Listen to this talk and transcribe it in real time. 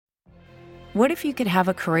What if you could have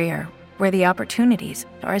a career where the opportunities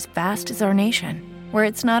are as vast as our nation, where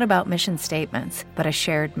it's not about mission statements, but a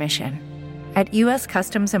shared mission? At U.S.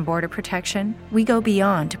 Customs and Border Protection, we go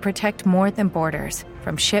beyond to protect more than borders.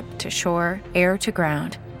 From ship to shore, air to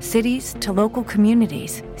ground, cities to local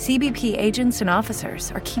communities, CBP agents and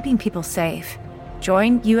officers are keeping people safe.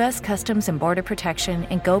 Join U.S. Customs and Border Protection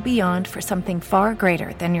and go beyond for something far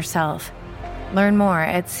greater than yourself. Learn more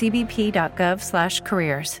at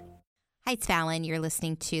cbp.gov/careers. Hi, it's Fallon. You're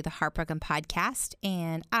listening to the Heartbroken Podcast,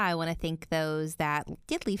 and I want to thank those that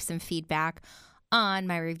did leave some feedback on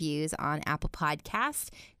my reviews on Apple Podcasts.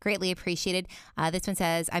 Greatly appreciated. This one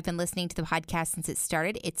says, I've been listening to the podcast since it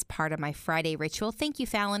started. It's part of my Friday ritual. Thank you,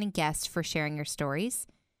 Fallon and guests, for sharing your stories.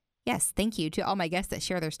 Yes, thank you to all my guests that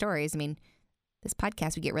share their stories. I mean, this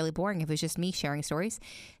podcast would get really boring if it was just me sharing stories.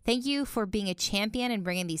 Thank you for being a champion and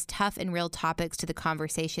bringing these tough and real topics to the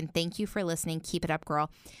conversation. Thank you for listening. Keep it up,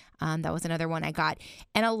 girl. That was another one I got.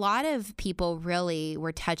 And a lot of people really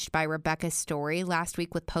were touched by Rebecca's story last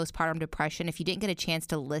week with postpartum depression. If you didn't get a chance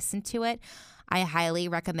to listen to it, I highly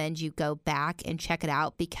recommend you go back and check it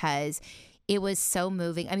out because it was so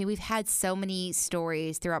moving. I mean, we've had so many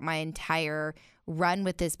stories throughout my entire run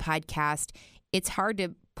with this podcast. It's hard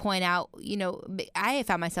to point out, I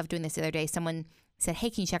found myself doing this the other day. Someone said,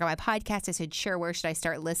 hey, can you check out my podcast? I said, sure. Where should I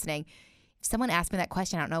start listening? If someone asked me that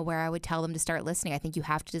question, I don't know where I would tell them to start listening. I think you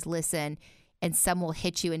have to just listen, and some will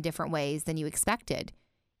hit you in different ways than you expected.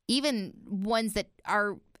 Even ones that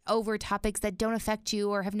are over topics that don't affect you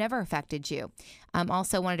or have never affected you.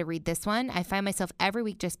 Also wanted to read this one. I find myself every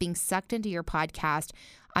week just being sucked into your podcast.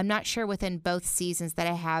 I'm not sure within both seasons that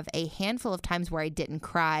I have a handful of times where I didn't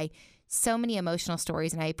cry. So many emotional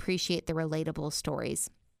stories, and I appreciate the relatable stories.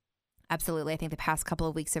 Absolutely. I think the past couple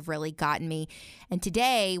of weeks have really gotten me. And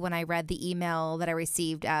today, when I read the email that I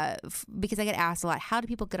received, because I get asked a lot, how do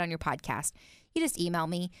people get on your podcast? You just email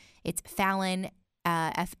me. It's Fallon,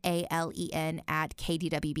 Falen at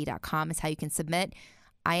kdwb.com is how you can submit.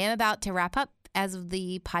 I am about to wrap up as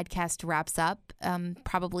the podcast wraps up,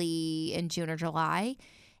 probably in June or July.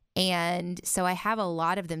 And so I have a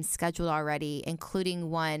lot of them scheduled already, including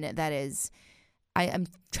one that is, I'm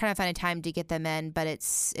trying to find a time to get them in, but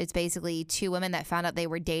it's basically two women that found out they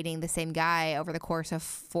were dating the same guy over the course of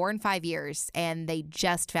 4 and 5 years, and they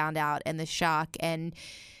just found out, and the shock. And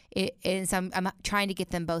so I'm trying to get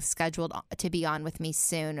them both scheduled to be on with me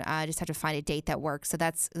soon. I just have to find a date that works. So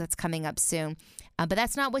that's coming up soon. But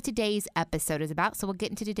that's not what today's episode is about. So we'll get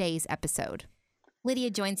into today's episode.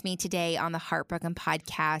 Lydia joins me today on the Heartbroken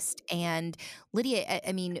Podcast. And Lydia,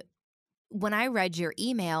 I mean, when I read your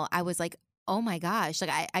email, I was like, oh my gosh,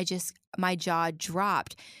 like I just, my jaw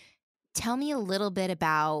dropped. Tell me a little bit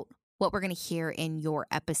about what we're going to hear in your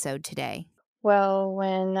episode today. Well,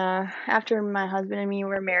 when after my husband and me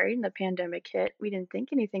were married and the pandemic hit, we didn't think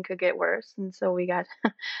anything could get worse. And so we got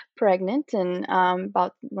pregnant. And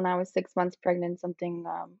about when I was 6 months pregnant, something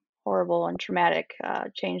horrible and traumatic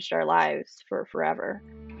changed our lives for forever.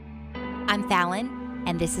 I'm Fallon,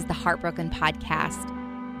 and this is the Heartbroken Podcast.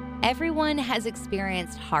 Everyone has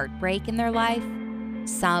experienced heartbreak in their life,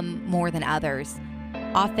 some more than others.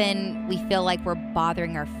 Often we feel like we're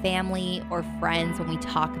bothering our family or friends when we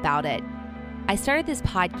talk about it. I started this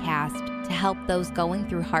podcast to help those going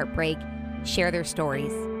through heartbreak share their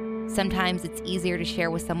stories. Sometimes it's easier to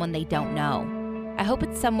share with someone they don't know. I hope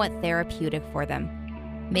it's somewhat therapeutic for them.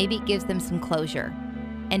 Maybe it gives them some closure.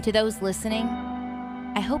 And to those listening,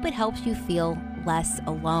 I hope it helps you feel less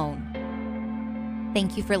alone.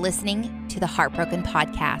 Thank you for listening to the Heartbroken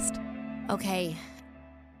Podcast. Okay,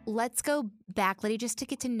 let's go back, Lydia, just to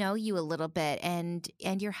get to know you a little bit and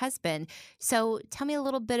your husband. So tell me a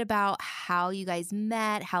little bit about how you guys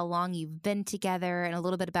met, how long you've been together, and a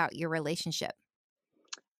little bit about your relationship.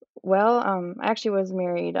 Well, I actually was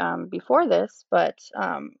married before this, but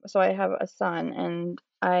so I have a son, and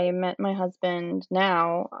I met my husband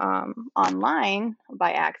now online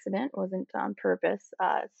by accident, wasn't on purpose.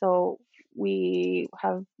 So we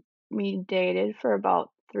dated for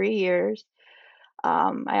about 3 years.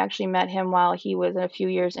 I actually met him while he was a few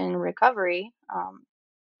years in recovery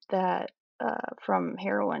that from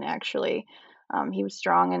heroin, actually. He was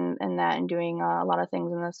strong in that and doing a lot of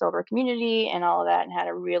things in the sober community and all of that, and had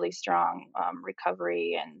a really strong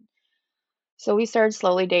recovery. And so we started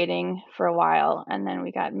slowly dating for a while, and then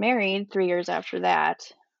we got married 3 years after that.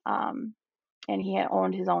 Um, and he had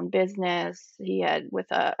owned his own business. He had with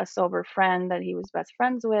a sober friend that he was best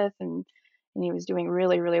friends with, and he was doing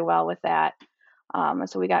really, really well with that. And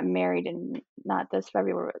so we got married in not this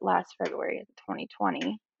February, last February,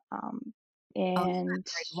 2020. Oh, And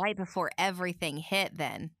right before everything hit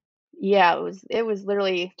then. Yeah, it was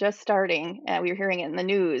literally just starting, and we were hearing it in the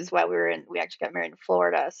news while we actually got married in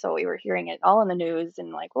Florida, so we were hearing it all in the news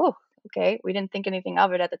and like, "Oh, okay." We didn't think anything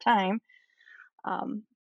of it at the time. Um,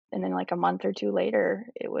 and then like a month or 2 later,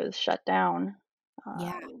 it was shut down.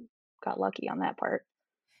 Yeah. Got lucky on that part.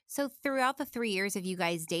 So throughout the 3 years of you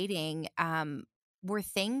guys dating, were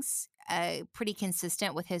things, pretty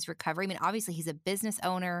consistent with his recovery? I mean, obviously, he's a business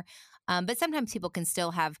owner, but sometimes people can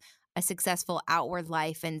still have a successful outward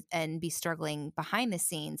life and be struggling behind the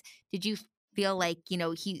scenes. Did you feel like,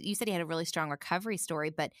 you said he had a really strong recovery story,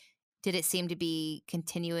 but did it seem to be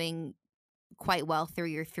continuing quite well through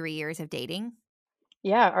your 3 years of dating?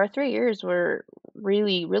 Yeah, our 3 years were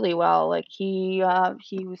really, really well. Like he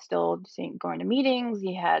was still seeing going to meetings.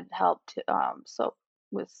 He had helped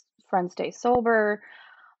with friends stay sober.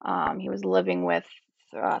 He was living with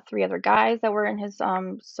 3 other guys that were in his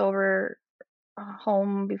sober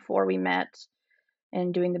home before we met,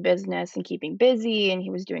 and doing the business and keeping busy, and he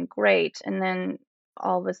was doing great. And then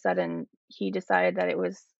all of a sudden he decided that it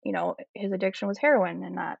was, his addiction was heroin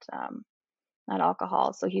and not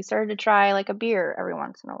alcohol. So he started to try like a beer every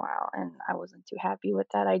once in a while, and I wasn't too happy with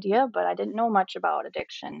that idea, but I didn't know much about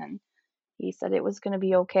addiction, and he said it was going to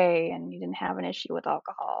be okay and he didn't have an issue with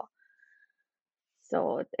alcohol.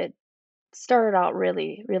 So it started out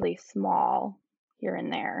really, really small here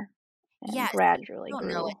and there and Yeah, see, gradually I don't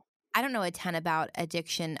know grew. I don't know a ton about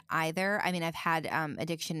addiction either. I mean, I've had,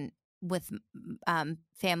 addiction with,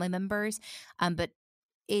 family members, but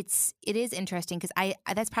it is interesting because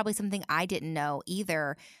that's probably something I didn't know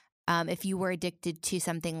either. If you were addicted to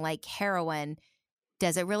something like heroin,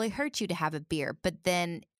 does it really hurt you to have a beer? But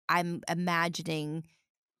then I'm imagining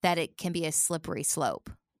that it can be a slippery slope.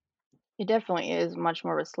 It definitely is much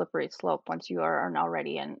more of a slippery slope once you are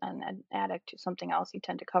already an addict to something else. You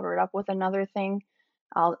tend to cover it up with another thing,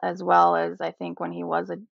 as well as I think when he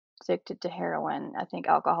was addicted to heroin, I think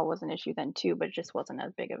alcohol was an issue then too, but it just wasn't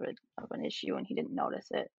as big of an issue, and he didn't notice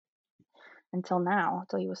it until now,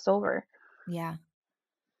 until he was sober. Yeah.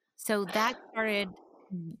 So that started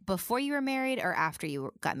before you were married or after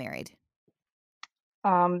you got married?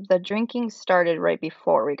 The drinking started right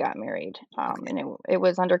before we got married, Okay. and it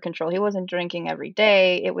was under control. He wasn't drinking every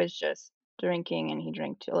day. It was just drinking, and he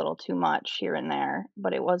drank a little too much here and there,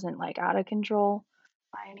 but it wasn't like out of control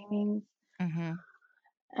by any means. Mhm.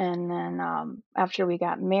 And then after we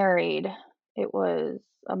got married, it was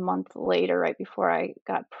a month later, right before I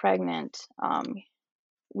got pregnant.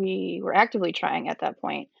 We were actively trying at that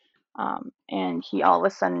point. And he all of a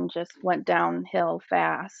sudden just went downhill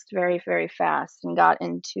fast, very, very fast, and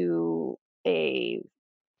a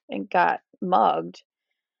got mugged,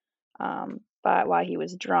 but while he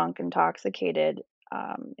was drunk, intoxicated,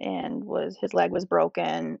 and was his leg was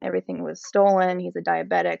broken, everything was stolen. He's a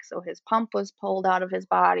diabetic, so his pump was pulled out of his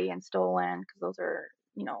body and stolen because those are,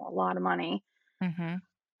 a lot of money. Mhm.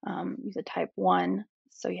 He's a type 1,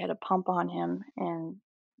 so he had a pump on him and,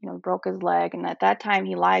 broke his leg. And at that time,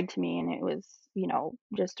 he lied to me, and it was,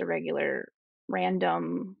 just a regular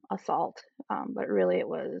random assault. But really, it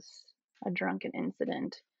was a drunken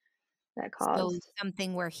incident that So caused.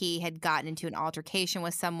 something where he had gotten into an altercation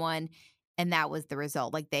with someone, and that was the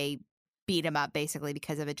result, like, they beat him up basically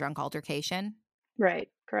because of a drunk altercation? Right,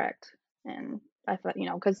 correct. And I thought,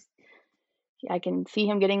 because I can see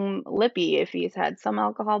him getting lippy if he's had some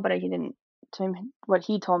alcohol, but he didn't. To him, what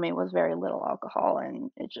he told me was very little alcohol,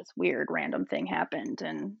 and it's just weird, random thing happened,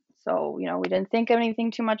 and so we didn't think of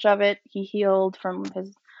anything too much of it. He healed from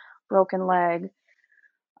his broken leg,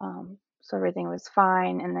 so everything was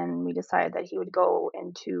fine. And then we decided that he would go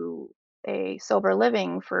into a sober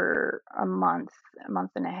living for a month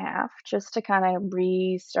and a half, just to kind of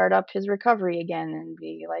restart up his recovery again and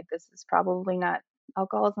be like, this is probably not,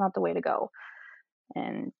 alcohol is not the way to go.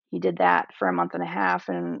 And he did that for a month and a half.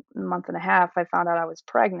 And a month and a half, I found out I was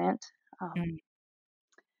pregnant. Um, Mm,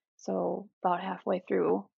 so about halfway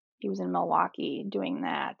through, he was in Milwaukee doing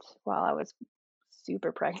that while I was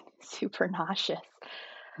super pregnant, super nauseous,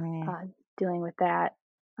 mm. uh, dealing with that.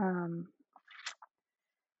 Um,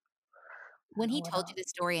 I When don't know he what told you else. the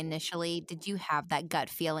story initially, did you have that gut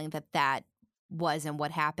feeling that that wasn't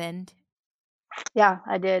what happened? Yeah,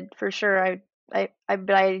 I did for sure. But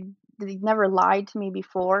he never lied to me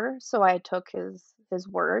before, so I took his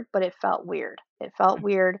word. But it felt weird. It felt Mm.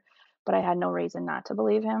 weird, but I had no reason not to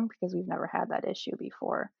believe him because we've never had that issue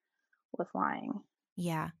before with lying.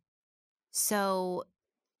 Yeah. So,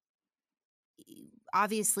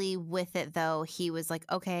 obviously with it though, he was like,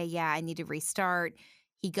 "Okay, yeah, I need to restart."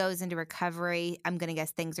 He goes into recovery. I'm gonna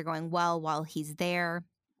guess things are going well while he's there.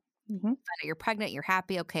 Hmm. Find out you're pregnant, you're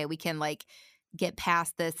happy, okay, we can, like, get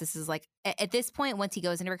past this? This is like, at this point, once he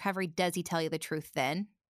goes into recovery, does he tell you the truth then?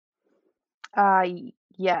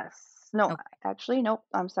 Yes. No, Okay. actually, nope.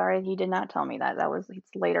 I'm sorry. He did not tell me that. It's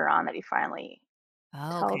later on that he finally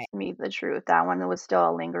Okay. tells me the truth. That one was still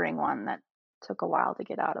a lingering one that took a while to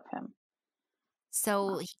get out of him.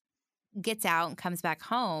 So he gets out and comes back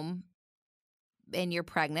home, and you're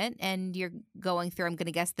pregnant and you're going through, I'm going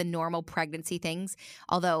to guess, the normal pregnancy things,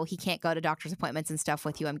 although he can't go to doctor's appointments and stuff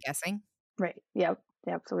with you, I'm guessing. Right. Yep.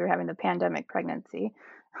 Yep. So we were having the pandemic pregnancy,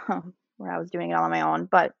 where I was doing it all on my own,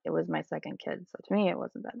 but it was my second kid. So to me, it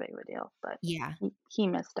wasn't that big of a deal. But Yeah. he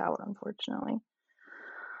missed out, unfortunately.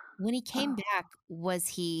 When he came Uh, back, was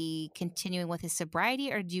he continuing with his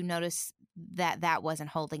sobriety, or did you notice that that wasn't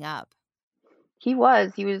holding up? he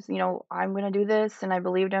was, I'm going to do this. And I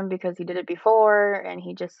believed him because he did it before and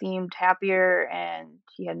he just seemed happier. And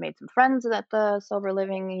he had made some friends at the sober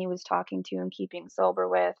living he was talking to and keeping sober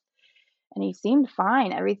with. And he seemed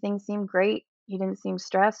fine. Everything seemed great. He didn't seem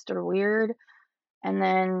stressed or weird. And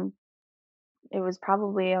then it was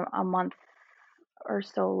probably a month or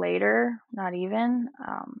so later, not even.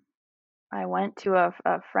 I went to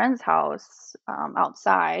a friend's house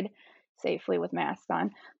outside safely with masks on,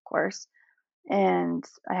 of course. And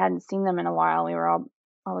I hadn't seen them in a while.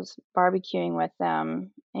 I was barbecuing with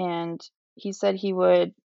them, and he said he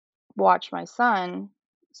would watch my son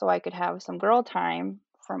so I could have some girl time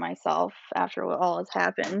for myself after what all has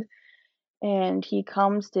happened. And he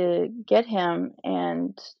comes to get him,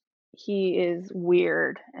 and he is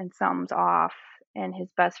weird and something's off. And his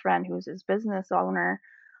best friend, who's his business owner,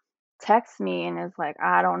 texts me and is like,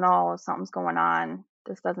 I don't know, something's going on.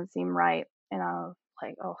 This doesn't seem right. And I was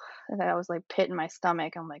like, oh, and I was like pit in my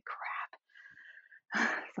stomach. I'm like, crap.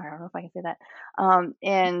 Sorry, I don't know if I can say that.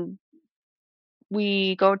 And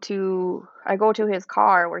I go to his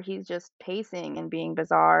car where he's just pacing and being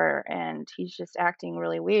bizarre and he's just acting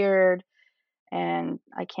really weird and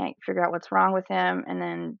I can't figure out what's wrong with him. And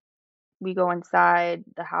then we go inside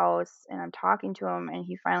the house and I'm talking to him and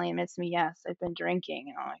he finally admits to me, yes, I've been drinking.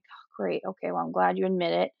 And I'm like, oh, great. Okay. Well, I'm glad you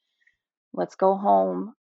admit it. Let's go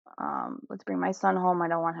home. Let's bring my son home. I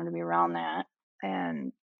don't want him to be around that.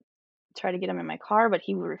 And try to get him in my car, but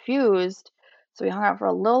he refused. So we hung out for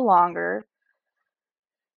a little longer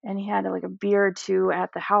and he had like a beer or two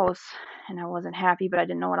at the house and I wasn't happy, but I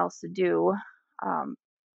didn't know what else to do. Um,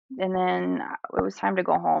 and then it was time to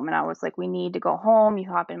go home and I was like, we need to go home. You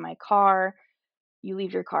hop in my car, you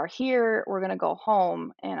leave your car here, we're gonna go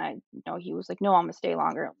home. And he was like, no, I'm gonna stay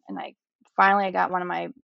longer. And I got one of my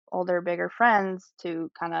older, bigger friends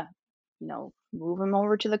to kind of, move him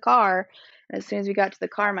over to the car. And as soon as we got to the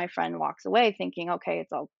car, my friend walks away thinking, okay,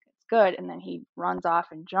 it's good. And then he runs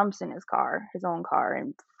off and jumps in his own car,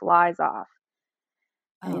 and flies off.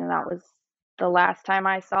 And Oh, that was the last time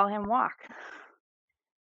I saw him walk.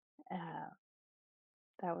 Uh,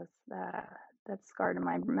 that was that's scarred in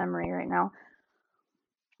my memory right now.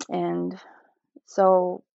 And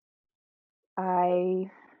so I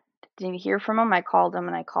didn't hear from him. I called him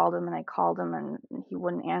and I called him and I called him and he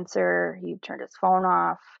wouldn't answer. He turned his phone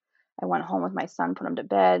off. I went home with my son, put him to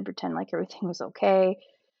bed, pretend like everything was okay.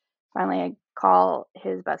 Finally, I call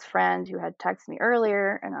his best friend who had texted me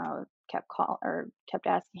earlier, and I kept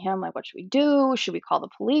asking him like, "What should we do? Should we call the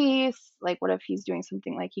police? Like, what if he's doing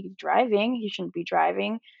something like he's driving? He shouldn't be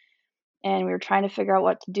driving." And we were trying to figure out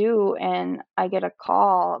what to do, and I get a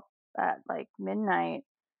call at like midnight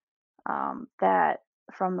that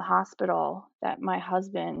from the hospital that my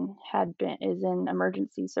husband is in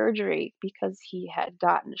emergency surgery because he had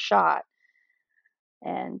gotten a shot.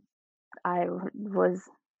 And I was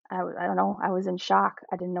I don't know, I was in shock.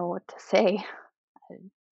 I didn't know what to say.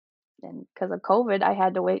 And because of COVID, I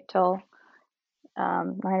had to wait till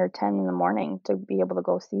 9 or 10 in the morning to be able to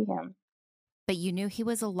go see him. but you knew he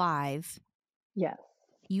was alive. Yes.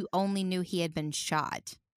 You only knew he had been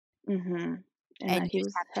shot, Mhm. And and that you he just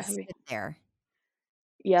was have to heavy. sit there.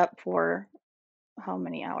 Yep, for how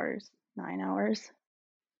many hours? 9 hours,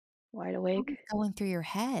 wide What awake. was going through your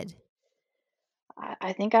head?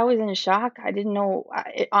 I think I was in shock. I didn't know.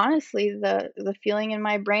 Honestly, the feeling in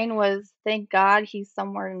my brain was, "Thank God he's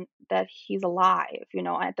somewhere that he's alive."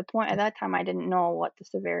 At that time, I didn't know what the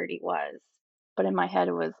severity was, but in my head,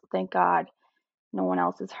 it was, "Thank God no one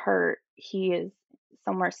else is hurt. He is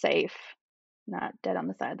somewhere safe, not dead on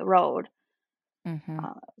the side of the road." Mhm.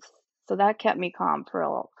 Uh, so that kept me calm for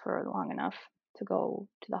long enough to go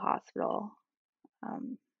to the hospital.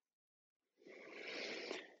 Um,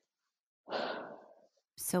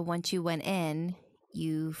 So once you went in,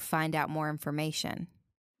 you find out more information.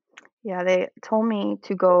 Yeah, they told me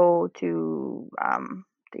to go to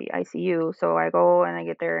the ICU. So I go and I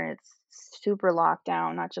get there and it's super locked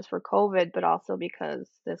down, not just for COVID, but also because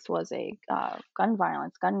this was a a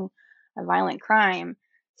violent crime.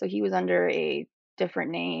 So he was under a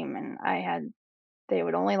different name, and they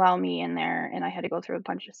would only allow me in there, and I had to go through a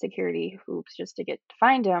bunch of security hoops just to get to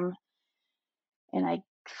find him. And I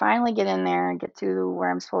finally get in there and get to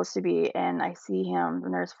where I'm supposed to be, and I see him. The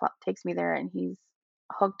nurse takes me there, and he's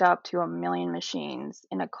hooked up to a million machines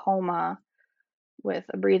in a coma with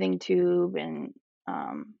a breathing tube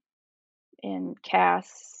um, and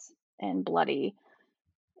casts and bloody.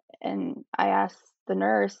 And I asked the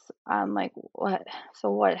nurse, I'm like, what?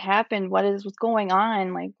 So what happened? What's going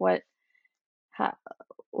on? Like, how,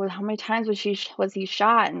 how many times was he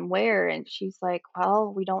shot and where? And she's like,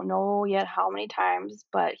 well, we don't know yet how many times,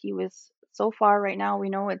 but he was so far right now we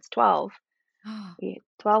know it's 12.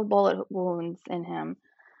 12 bullet wounds in him.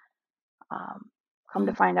 Come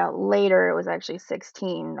to find out later, it was actually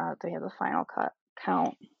 16. They have the final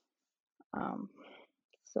count.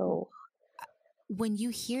 So When you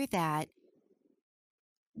hear that,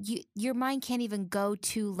 your mind can't even go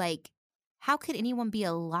to like, how could anyone be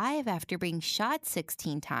alive after being shot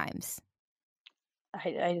 16 times?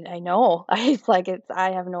 I know. It's like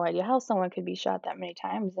I have no idea how someone could be shot that many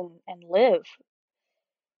times and live.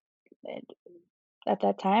 And at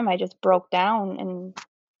that time, I just broke down and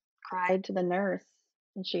cried to the nurse,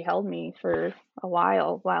 and she held me for a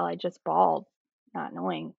while I just bawled, not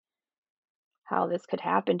knowing how this could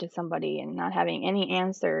happen to somebody and not having any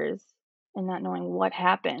answers and not knowing what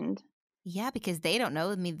happened. Yeah, because they don't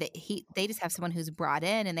know. I mean, they just have someone who's brought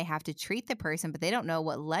in and they have to treat the person, but they don't know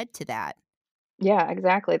what led to that. Yeah,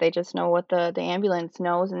 exactly. They just know what the ambulance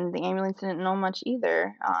knows, and the ambulance didn't know much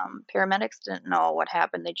either. Paramedics didn't know what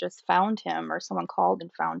happened. They just found him, or someone called and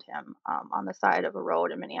found him on the side of a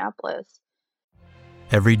road in Minneapolis.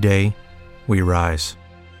 Every day, we rise,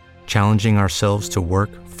 challenging ourselves to work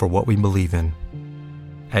for what we believe in.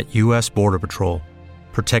 At U.S. Border Patrol,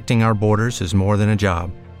 protecting our borders is more than a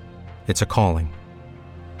job. It's a calling.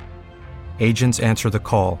 Agents answer the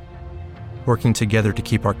call, working together to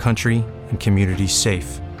keep our country and communities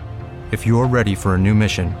safe. If you're ready for a new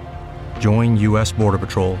mission, join U.S. Border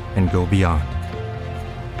Patrol and go beyond.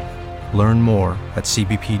 Learn more at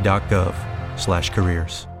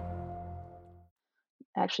cbp.gov/careers.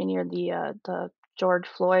 Actually, near the George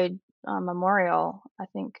Floyd memorial, I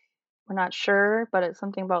think. We're not sure, but it's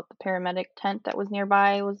something about the paramedic tent that was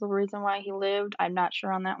nearby was the reason why he lived. I'm not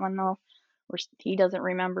sure on that one though. He doesn't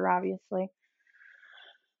remember, obviously.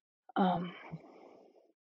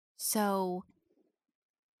 So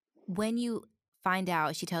when you find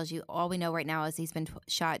out, she tells you, all we know right now is he's been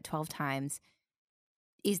shot 12 times.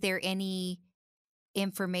 Is there any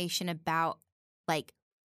information about, like,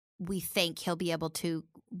 we think he'll be able to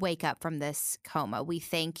wake up from this coma? We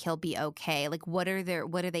think he'll be okay. Like, what are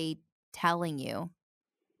they telling you?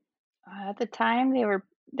 At the time, they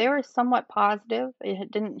were somewhat positive.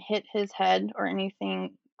 Didn't hit his head or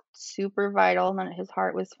anything super vital. His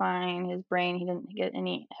heart was fine. His brain, he didn't get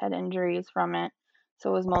any head injuries from it. So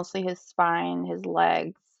it was mostly his spine, his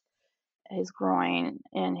legs, his groin,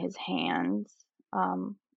 and his hands,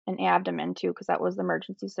 and abdomen too, because that was the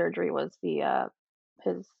emergency surgery. Was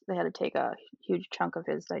his they had to take a huge chunk of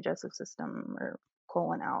his digestive system or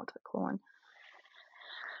colon out, colon.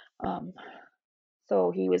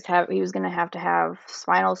 So he was going to have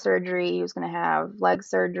spinal surgery. He was going to have leg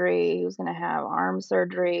surgery. He was going to have arm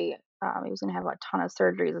surgery. He was going to have a ton of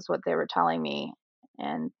surgeries, is what they were telling me.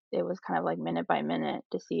 And it was kind of like minute by minute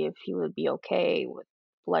to see if he would be okay with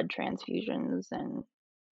blood transfusions and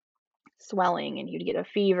swelling, and he'd get a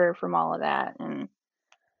fever from all of that. And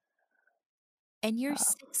you're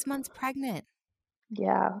 6 months pregnant.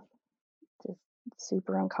 yeah, just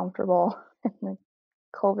super uncomfortable in the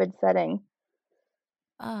COVID setting.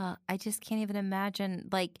 I just can't even imagine,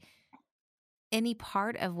 like, any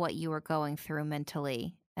part of what you were going through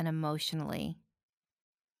mentally and emotionally.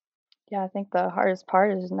 Yeah, I think the hardest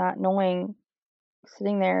part is not knowing,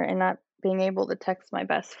 sitting there and not being able to text my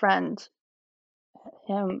best friend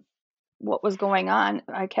him what was going on.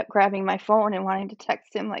 I kept grabbing my phone and wanting to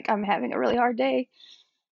text him like I'm having a really hard day,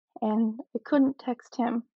 and I couldn't text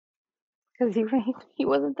him because he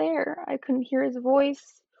wasn't there. I couldn't hear his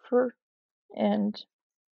voice and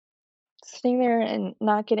sitting there and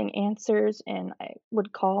not getting answers. And I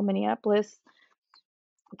would call Minneapolis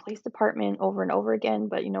police department over and over again,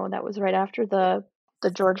 but that was right after the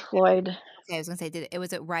George Floyd. Okay, I was gonna say,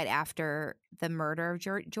 was it right after the murder of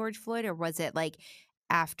George Floyd, or was it like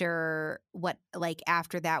after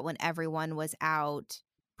after that, when everyone was out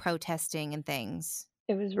protesting and things?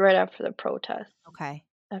 It was right after the protest. Okay.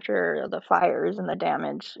 after the fires and the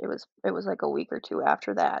damage. It was like a week or two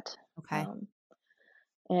after that. Okay. Um,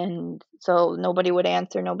 and so nobody would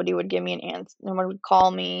answer, nobody would give me an answer, no one would call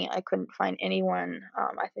me. I couldn't find anyone.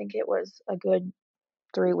 I think it was a good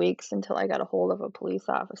 3 weeks until I got a hold of a police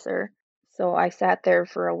officer. So I sat there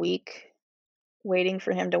for a week waiting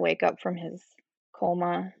for him to wake up from his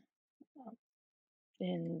coma,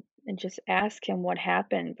 and just ask him what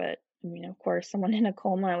happened. But I mean, of course, someone in a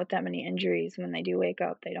coma with that many injuries, when they do wake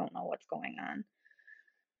up, they don't know what's going on.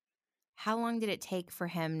 How long did it take for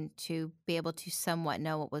him to be able to somewhat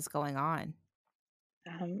know what was going on?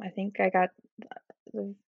 I think I got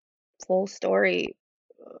the full story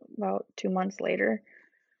about 2 months later.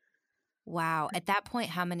 Wow. At that point,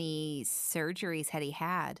 how many surgeries had he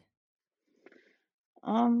had?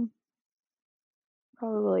 Um,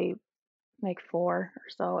 Probably like 4 or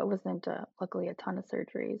so. It wasn't luckily a ton of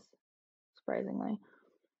surgeries, surprisingly.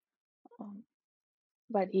 Um,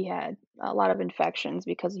 but he had a lot of infections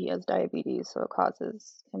because he has diabetes, so it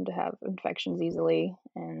causes him to have infections easily.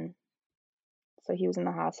 And so he was in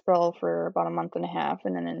the hospital for about a month and a half,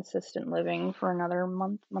 and then in assisted living for another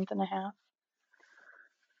month and a half.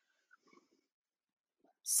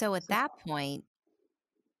 So at So that point,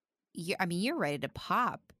 you're ready to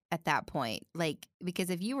pop at that point. Like, because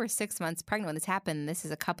if you were 6 months pregnant when this happened, this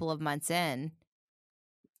is a couple of months in,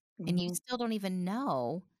 and you mhm. still don't even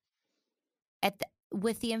know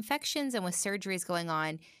with the infections and with surgeries going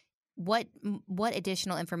on, what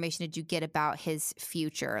additional information did you get about his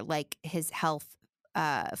future, like his health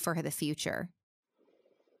for the future?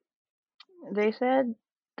 They said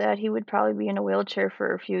that he would probably be in a wheelchair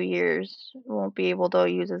for a few years, won't be able to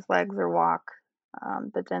use his legs or walk.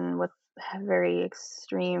 But then with very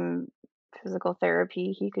extreme physical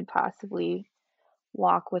therapy, he could possibly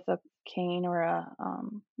walk with a cane or a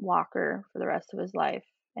walker for the rest of his life.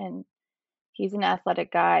 And he's an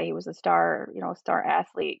athletic guy. He was a star, star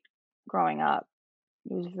athlete growing up.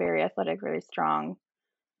 He was very athletic, very strong,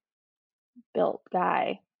 built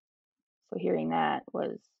guy. So hearing that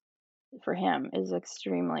was for him is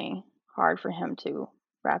extremely hard for him to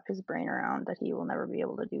wrap his brain around, that he will never be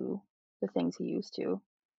able to do the things he used to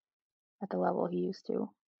at the level he used to.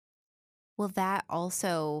 Well, that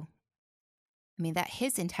also, I mean, that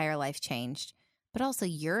his entire life changed, but also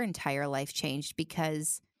your entire life changed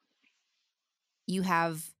because you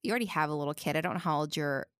already have a little kid. I don't know how old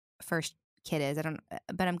your first kid is. I don't,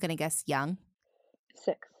 but I'm gonna guess young.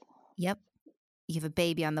 6. Yep. You have a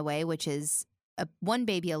baby on the way, which is one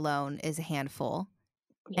baby alone is a handful.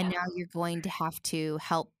 And Yeah. now you're going to have to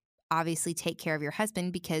help obviously take care of your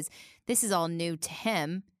husband because this is all new to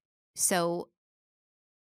him. So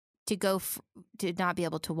to not be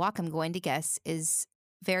able to walk, I'm going to guess, is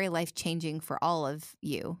very life changing for all of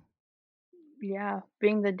you. Yeah.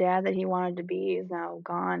 Being the dad that he wanted to be is now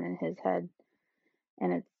gone in his head,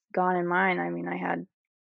 and it's gone in mine. I mean,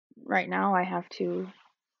 right now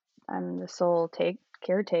I'm the sole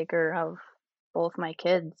caretaker of both my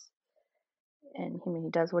kids. And I mean, he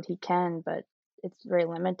does what he can, but it's very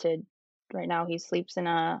limited. Right now, he sleeps in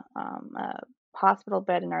a hospital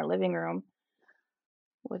bed in our living room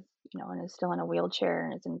with, and is still in a wheelchair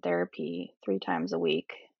and is in therapy 3 times a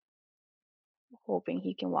week, hoping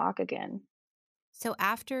he can walk again. So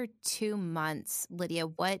after 2 months, Lydia,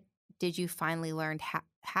 what did you finally learn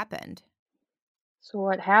happened? So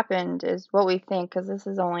what happened is what we think, because this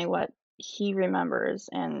is only what he remembers,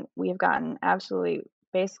 and we have gotten absolutely,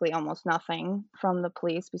 basically almost nothing from the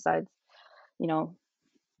police besides, you know,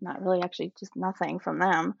 not really actually just nothing from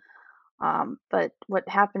them. But what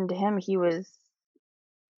happened to him, he was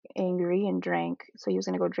angry and drank, so he was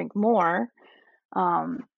gonna go drink more.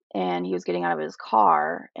 Um, and he was getting out of his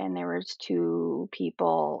car, and there was 2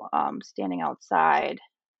 people standing outside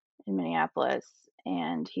in Minneapolis,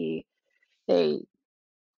 and they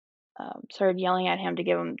started yelling at him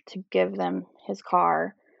to give them his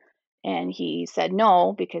car, and he said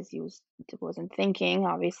no because wasn't thinking,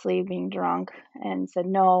 obviously being drunk, and said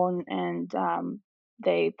no, and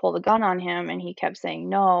they pulled a gun on him, and he kept saying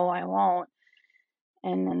no, I won't.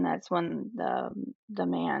 And then that's when the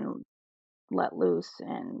man let loose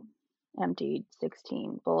and emptied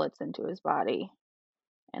 16 bullets into his body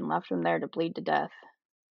and left him there to bleed to death.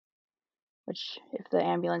 Which, if the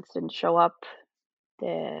ambulance didn't show up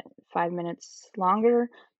the 5 minutes longer,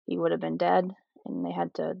 he would have been dead, and they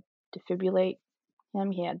had to defibrillate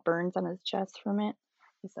him. He had burns on his chest from it. I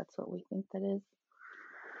guess that's what we think that is.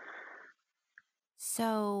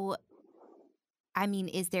 So, I mean,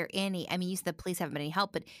 is there any, I mean, you said the police haven't been any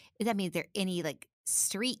help, but is there any like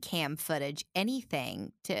street cam footage,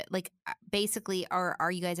 anything to like basically,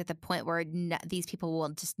 are you guys at the point where these people will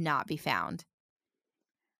just not be found?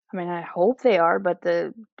 I mean, I hope they are, but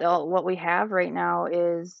the what we have right now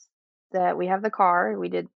is that we have the car. We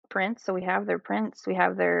did prints, so we have their prints. We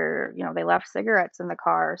have their, they left cigarettes in the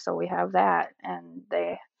car, so we have that, and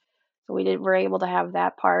so we're able to have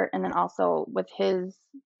that part, and then also with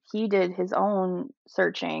he did his own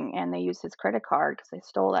searching, and they used his credit card because they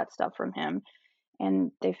stole that stuff from him,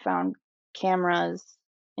 and they found cameras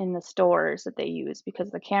in the stores that they used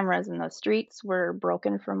because the cameras in the streets were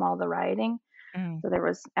broken from all the rioting. Mm. So there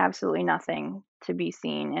was absolutely nothing to be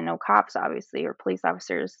seen, and no cops, obviously, or police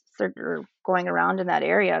officers or going around in that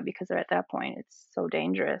area because at that point it's so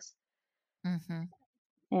dangerous. Mm-hmm.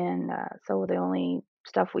 And so the only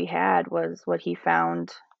stuff we had was what he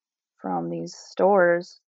found from these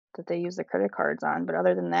stores that they use the credit cards on. But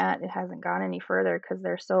other than that, it hasn't gone any further because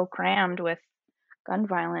they're so crammed with gun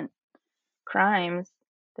violent crimes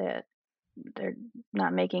that they're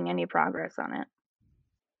not making any progress on it.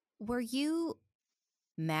 Were you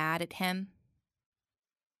mad at him?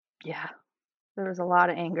 Yeah, there was a lot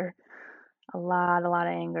of anger, a lot of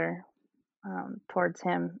anger towards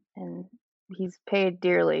him, and he's paid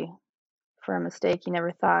dearly for a mistake he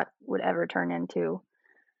never thought would ever turn into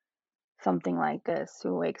something like this.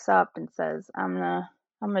 Who wakes up and says, I'm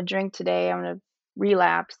gonna drink today, I'm gonna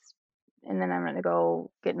relapse, and then I'm gonna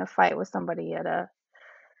go get in a fight with somebody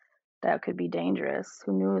that could be dangerous.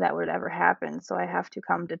 Who knew that would ever happen? So I have to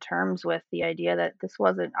come to terms with the idea that this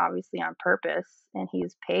wasn't obviously on purpose, and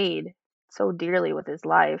he's paid so dearly with his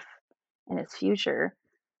life and his future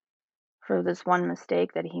for this one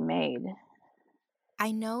mistake that he made.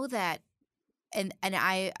 I know that, and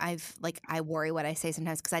I've like, I worry what I say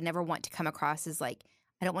sometimes because I never want to come across as like,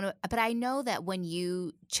 I don't want to, but I know that when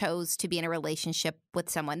you chose to be in a relationship with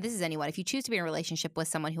someone, this is anyone, if you choose to be in a relationship with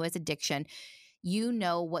someone who has addiction, you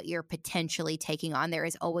know what you're potentially taking on. There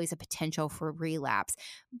is always a potential for relapse,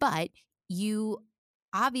 but you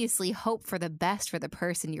obviously hope for the best for the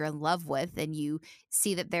person you're in love with, and you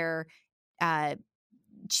see that they're uh,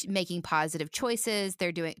 making positive choices.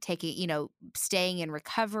 They're staying in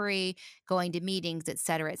recovery, going to meetings, et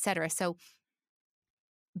cetera, et cetera. So,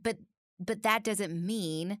 but, but that doesn't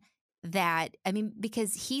mean that, I mean,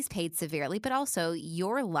 because he's paid severely, but also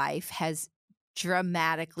your life has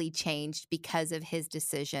dramatically changed because of his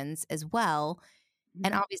decisions as well.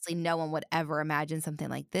 And Mhm. obviously no one would ever imagine something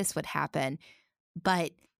like this would happen.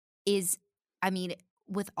 But is, I mean,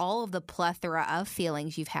 with all of the plethora of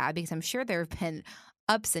feelings you've had, because I'm sure there have been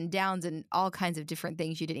ups and downs and all kinds of different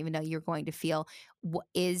things you didn't even know you were going to feel,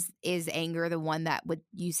 is anger the one that would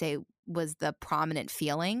you say was the prominent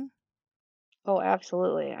feeling? Oh,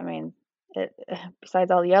 absolutely. I mean, it, besides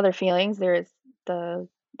all the other feelings, the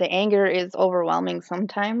the anger is overwhelming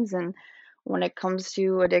sometimes, and when it comes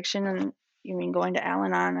to addiction, and you mean going to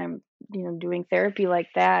Al-Anon, I'm doing therapy like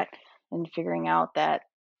that, and figuring out that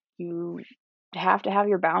you have to have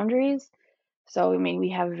your boundaries. So I mean,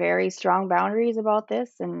 we have very strong boundaries about this,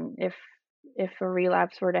 and if a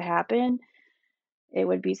relapse were to happen, it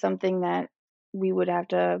would be something that we would have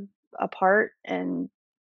to apart and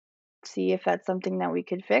see if that's something that we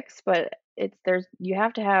could fix. But there's you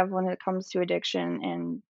have to have, when it comes to addiction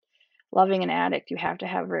and loving an addict, you have to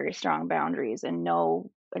have very strong boundaries and know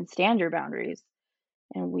and stand your boundaries.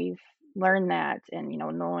 And we've learned that, and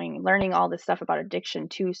learning all this stuff about addiction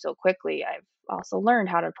too so quickly, I've also learned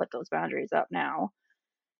how to put those boundaries up now,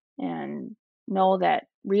 and know that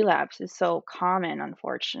relapse is so common,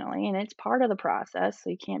 unfortunately, and it's part of the process, so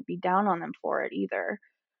you can't be down on them for it either.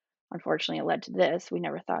 Unfortunately, it led to this. We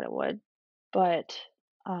never thought it would. But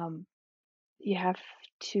um, you have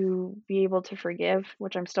to be able to forgive,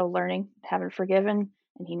 which I'm still learning. Haven't forgiven,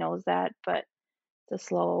 and he knows that, but it's a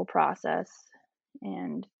slow process.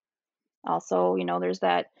 And also, there's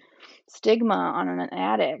that stigma on an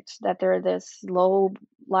addict that they're this low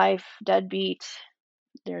life deadbeat.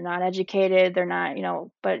 They're not educated. They're not,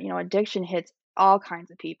 but addiction hits all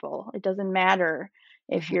kinds of people. It doesn't matter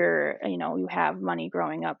if Mhm. you're, you have money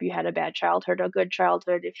growing up, you had a bad childhood, a good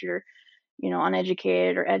childhood, if you're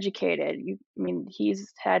uneducated or educated. I mean,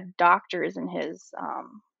 he's had doctors in his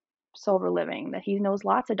sober living, that he knows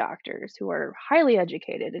lots of doctors who are highly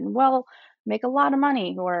educated and make a lot of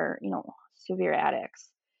money, who are, severe addicts.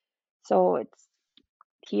 So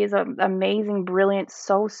he is an amazing, brilliant,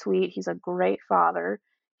 so sweet. He's a great father.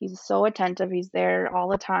 He's so attentive. He's there all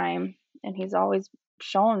the time, and he's always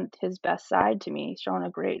shown his best side to me. He's shown a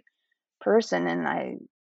great person, and I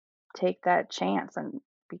take that chance, and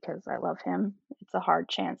because I love him, it's a hard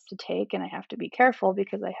chance to take, and I have to be careful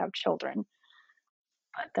because I have children.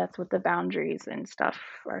 But that's what the boundaries and stuff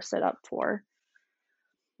are set up for.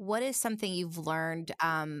 What is something you've learned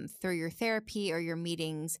through your therapy or your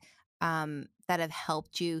meetings that have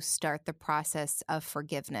helped you start the process of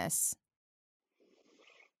forgiveness?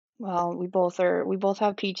 Well, we both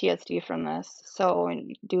have PTSD from this. So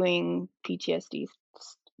in doing PTSD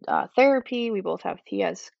therapy, we both have he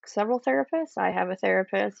has several therapists. I have a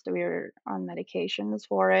therapist. We're on medications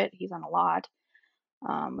for it. He's on a lot.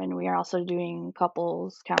 And we are also doing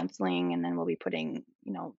couples counseling, and then we'll be putting,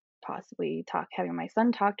 possibly having my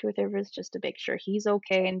son talk to a therapist just to make sure he's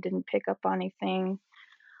okay and didn't pick up on anything.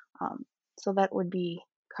 Um, so that would be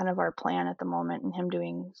kind of our plan at the moment, and him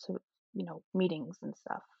doing meetings and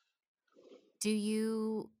stuff.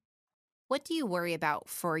 What do you worry about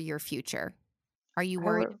for your future? Are you I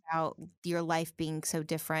worried were about your life being so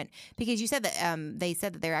different? Because you said that they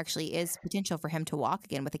said that there actually is potential for him to walk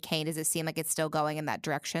again with a cane. Does it seem like it's still going in that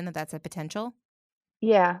direction, that that's a potential?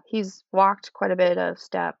 Yeah, he's walked quite a bit of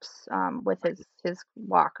steps with his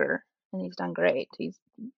walker, and he's done great. He's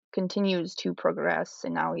continues to progress,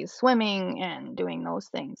 and now he's swimming and doing those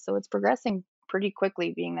things. So it's progressing pretty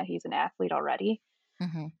quickly, being that he's an athlete already.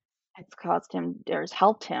 Mhm. It's caused him, or has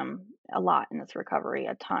helped him a lot in this recovery,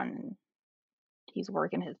 a ton. He's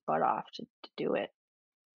working his butt off to do it,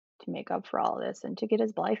 to make up for all of this, and to get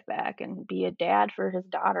his life back and be a dad for his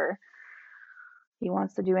daughter. He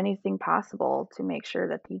wants to do anything possible to make sure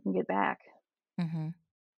that he can get back. Mhm.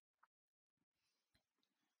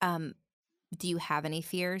 Um, do you have any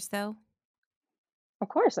fears though? Of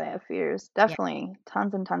course, I have fears. Yeah. Definitely,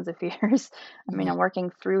 tons and tons of fears. I mean, Mhm. I'm working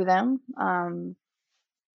through them.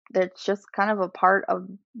 That's just kind of a part of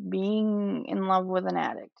being in love with an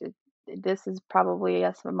addict. This is probably,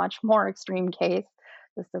 yes, a much more extreme case.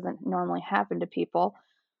 This doesn't normally happen to people,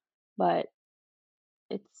 but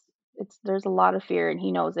it's there's a lot of fear, and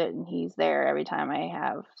he knows it, and he's there every time I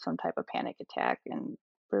have some type of panic attack, and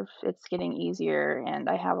it's getting easier, and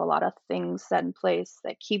I have a lot of things set in place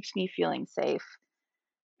that keeps me feeling safe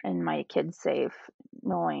and my kids safe,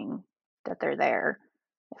 knowing that they're there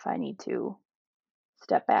if I need to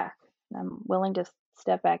step back. And I'm willing to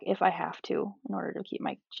step back if I have to in order to keep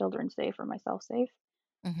my children safe or myself safe.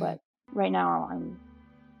 Mhm. But right now,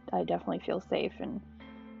 I definitely feel safe and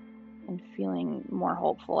feeling more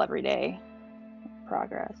hopeful every day.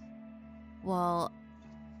 Progress. Well,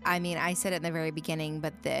 I mean, I said it in the very beginning,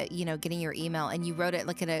 but getting your email and you wrote it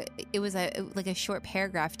like it was like a short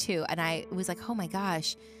paragraph too. And I was like, oh my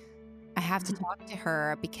gosh, I have to talk to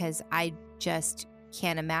her because I just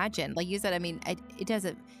can't imagine. Like you said, I mean, it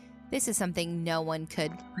doesn't, this is something no one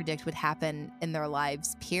could predict would happen in their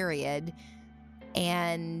lives, period.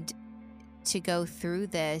 And to go through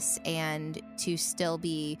this and to still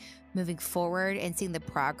be moving forward and seeing the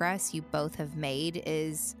progress you both have made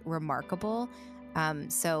is remarkable.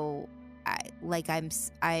 So I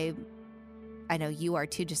know you are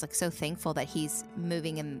too, just like so thankful that he's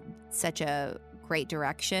moving in such a great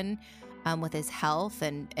direction with his health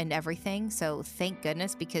and everything. So thank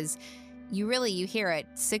goodness, because you hear it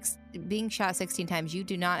being shot 16 times. You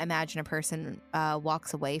do not imagine a person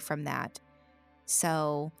walks away from that.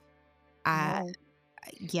 So No,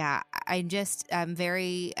 yeah, I'm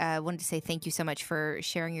very, wanted to say thank you so much for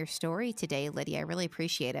sharing your story today, Lydia. I really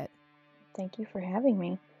appreciate it. thank you for having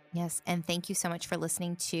me. Yes. And thank you so much for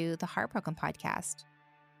listening to the Heartbroken Podcast.